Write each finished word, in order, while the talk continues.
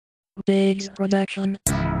Diggs Production.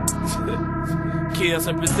 Chaos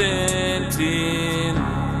representing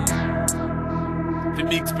the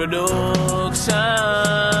Biggs Production.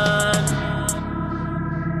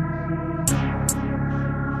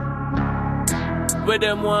 Where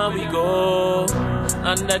them want we go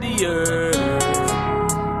under the earth?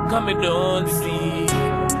 Come me don't see,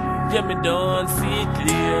 yeah me don't see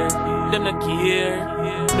clear. Them not care,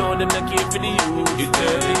 no them not care for the youth. It's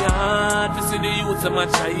very hard to see the youth of my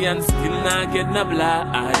try and still not get no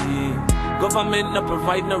blind. Government not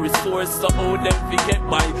provide no resource, so how them fi get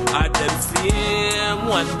by? Are them same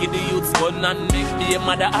one give the youths gun and make the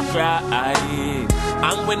mother a cry?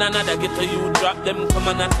 And when another get a youth drop them, come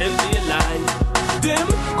and tell me a lie. Them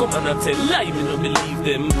come and tell lie, me no believe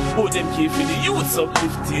them. Oh them care for the youths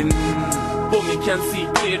uplifting, but me can see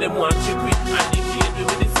clear them want you quit and they care me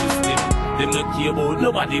with the system. Them not care about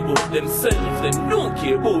nobody but themselves. Them don't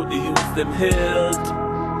care about the youths them health.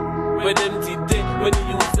 When them today, when the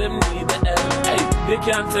youth them need the help, hey, they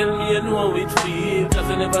can't tell me you know how it feel. Cause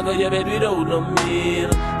they never go your bed without no meal.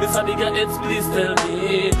 This a bigger heads, please tell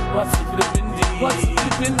me what's the flipping deal? What's the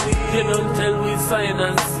flipping deal? You don't tell we sign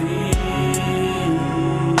and seal.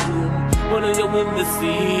 When you win the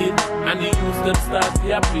seed and the youth them start to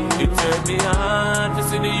happy, it turn me on to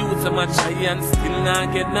see the youth of my try and still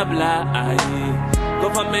not get no blind.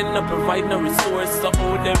 Government not provide no resource, so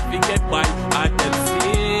how them fi get by? Are them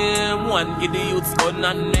same one give the youths gun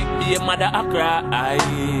and make the mother a cry?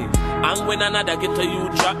 And when another get a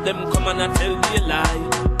youth drop them, come and tell me a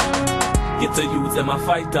lie. Get a youth them a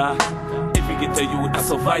fighter, if you get a youth a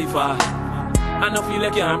survivor. And I feel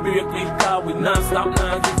like you can't break with car, we not stop,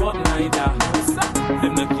 not give up neither.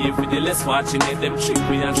 Them not care for the less fortunate, them treat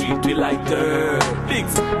we and treat we like dirt.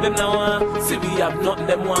 Bigs, them now want, see we have nothing,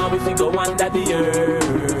 them want we fi go under the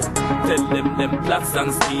earth. Tell them plots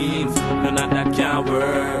and schemes, none of that can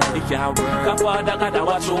work, it can't work. Cause Father gotta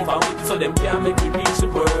watch over we, so them can't make we reach the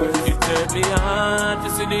worst. It turn me on to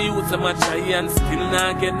see the youth of my try and still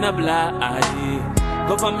not get no blind.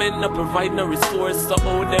 Government not provide no resource, so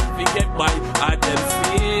how them fi get by? Are them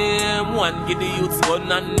same one give the youths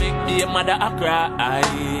gun and make the mother a cry?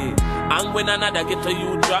 And when another get a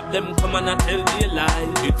youth drop them, come and tell me a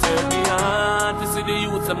lie. It turn me on to see the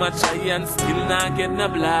youths of my try and still not get no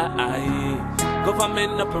blind.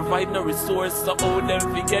 Government not provide no resource, so how them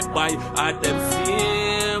fi get by? Are them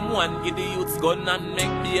same one give the youths gun and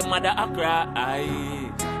make the mother a cry?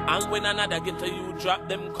 And when another get a youth drop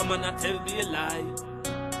them, come and tell me a lie.